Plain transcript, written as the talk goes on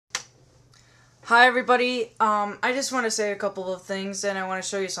Hi everybody, I just want to say a couple of things and I want to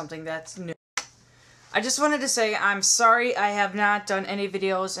show you something that's new. I just wanted to say I'm sorry I have not done any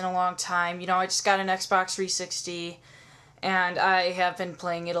videos in a long time. You know, I just got an Xbox 360 and I have been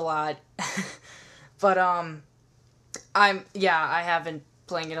playing it a lot. But I have been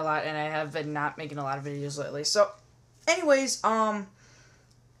playing it a lot and I have been not making a lot of videos lately. So anyways, I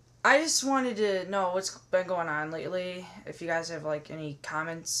just wanted to know what's been going on lately. If you guys have like any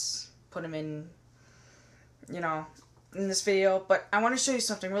comments, put them in, in this video. But I want to show you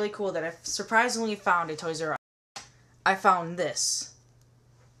something really cool that I surprisingly found at Toys R Us. I found this.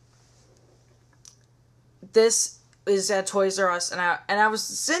 This is at Toys R Us, and I was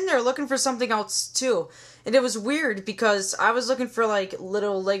sitting there looking for something else too. And it was weird because I was looking for like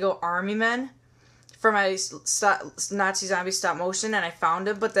little Lego army men for my Nazi zombie stop motion, and I found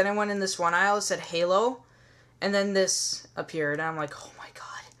them. But then I went in this one aisle that said Halo, and then this appeared, and I'm like, oh my god.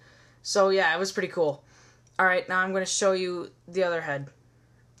 So yeah, it was pretty cool. Alright, now I'm going to show you the other head.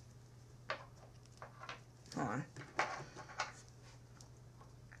 Hold on.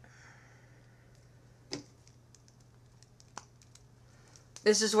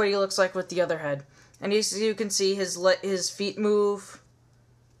 This is what he looks like with the other head. And as you can see, his feet move.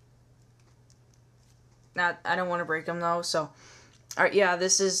 I don't want to break him though, so. Alright, yeah,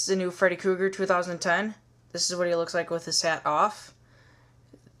 this is the new Freddy Krueger 2010. This is what he looks like with his hat off.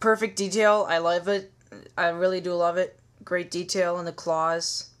 Perfect detail. I love it. I really do love it. Great detail in the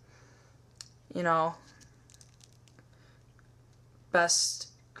claws. You know, best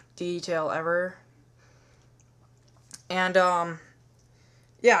detail ever. And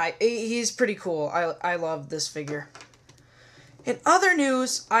yeah, he's pretty cool. I love this figure. In other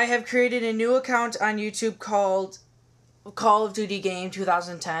news, I have created a new account on YouTube called Call of Duty Game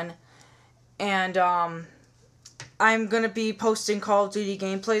 2010, and I'm gonna be posting Call of Duty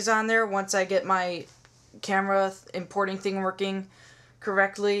gameplays on there once I get my camera importing thing working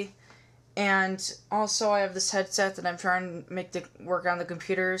correctly. And also I have this headset that I'm trying to make work on the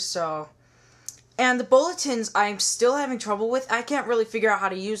computer, so. And the bulletins I'm still having trouble with. I can't really figure out how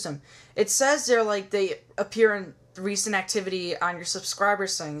to use them. It says they're like they appear in recent activity on your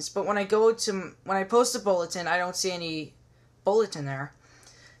subscribers things, but when I post a bulletin, I don't see any bulletin there.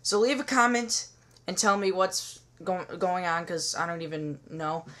 So leave a comment and tell me what's going on, because I don't even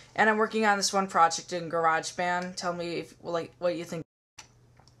know. And I'm working on this one project in GarageBand. Tell me what you think.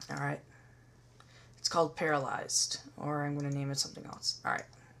 Alright. It's called Paralyzed, or I'm going to name it something else. Alright.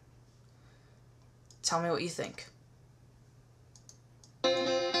 Tell me what you think.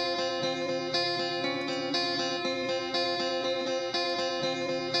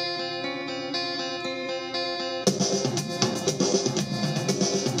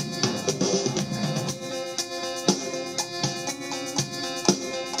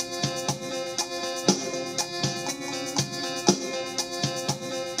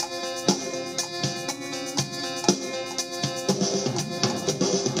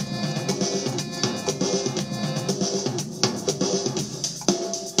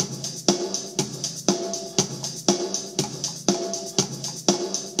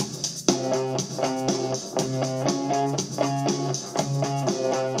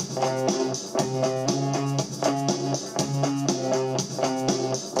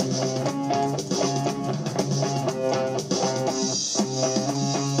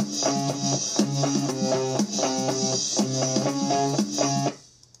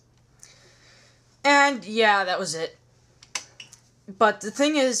 And yeah, that was it. But the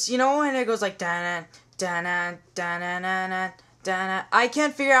thing is, you know when it goes like da-na, da-na, da-na, na-na, da-na, I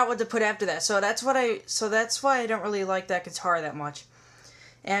can't figure out what to put after that. So that's why I don't really like that guitar that much.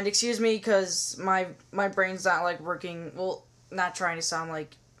 And excuse me, because my brain's not like working, well, not trying to sound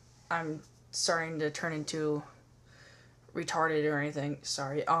like I'm starting to turn into retarded or anything.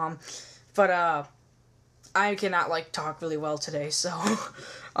 Sorry. But I cannot like talk really well today, so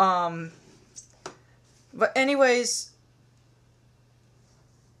but anyways,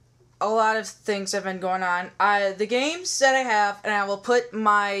 a lot of things have been going on. The games that I have, and I will put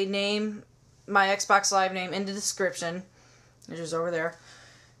my name, my Xbox Live name in the description, which is over there.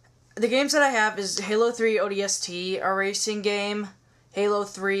 The games that I have is Halo 3 ODST, a racing game, Halo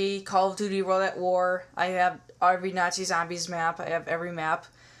 3, Call of Duty World at War. I have every Nazi Zombies map. I have every map.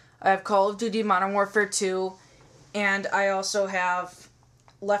 I have Call of Duty Modern Warfare 2, and I also have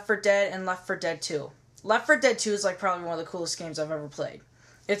Left 4 Dead and Left 4 Dead 2. Left 4 Dead 2 is like probably one of the coolest games I've ever played.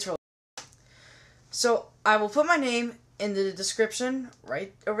 It's really cool. So I will put my name in the description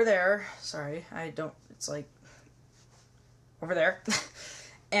right over there. Sorry, it's like over there.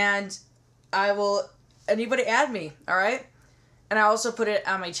 And anybody add me, alright? And I also put it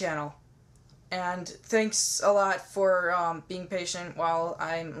on my channel. And thanks a lot for being patient while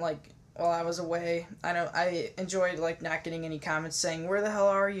I was away. I know I enjoyed like not getting any comments saying where the hell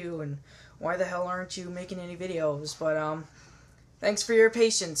are you and why the hell aren't you making any videos. But thanks for your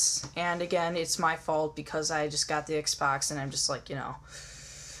patience. And again, it's my fault because I just got the Xbox and I'm just like,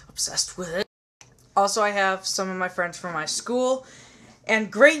 obsessed with it. Also, I have some of my friends from my school.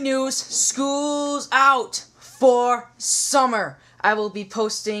 And great news, school's out for summer. I will be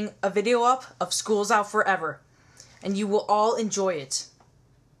posting a video up of School's Out Forever. And you will all enjoy it.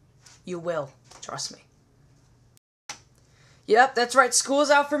 You will. Trust me. Yep, that's right.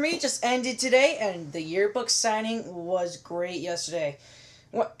 School's out for me. Just ended today. And the yearbook signing was great yesterday.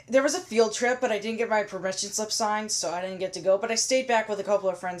 There was a field trip, but I didn't get my permission slip signed, so I didn't get to go. But I stayed back with a couple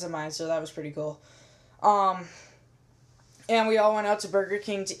of friends of mine, so that was pretty cool. And we all went out to Burger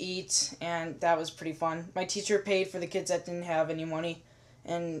King to eat, and that was pretty fun. My teacher paid for the kids that didn't have any money,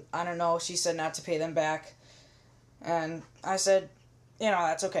 and I don't know, she said not to pay them back. And I said,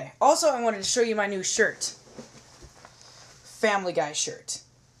 that's okay. Also, I wanted to show you my new shirt. Family Guy shirt.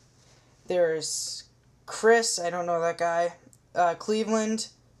 There's Chris, I don't know that guy. Cleveland,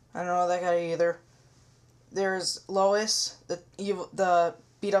 I don't know that guy either. There's Lois, the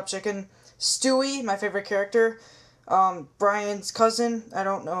beat-up chicken. Stewie, my favorite character. Brian's cousin, I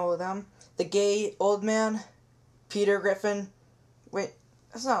don't know them. The gay old man, Peter Griffin. Wait,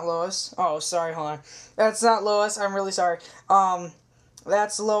 that's not Lois. Oh, sorry, hold on. That's not Lois, I'm really sorry.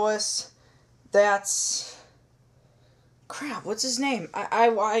 That's Lois. That's... Crap, what's his name?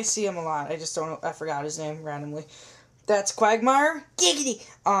 I see him a lot, I just don't know, I forgot his name randomly. That's Quagmire. Giggity!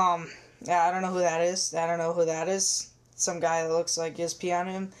 Yeah, I don't know who that is. Some guy that looks like he has pee on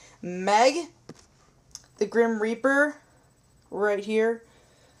him. Meg, the Grim Reaper, right here,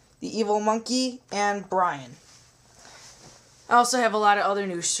 the Evil Monkey, and Brian. I also have a lot of other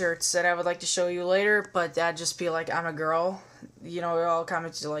new shirts that I would like to show you later, but that'd just be like, I'm a girl. All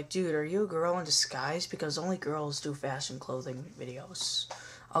comments are like, dude, are you a girl in disguise? Because only girls do fashion clothing videos.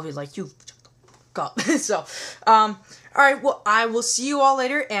 I'll be like, you go. So, alright, well, I will see you all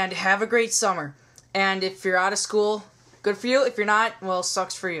later, and have a great summer. And if you're out of school, good for you. If you're not, well,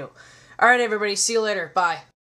 sucks for you. Alright, everybody, see you later. Bye.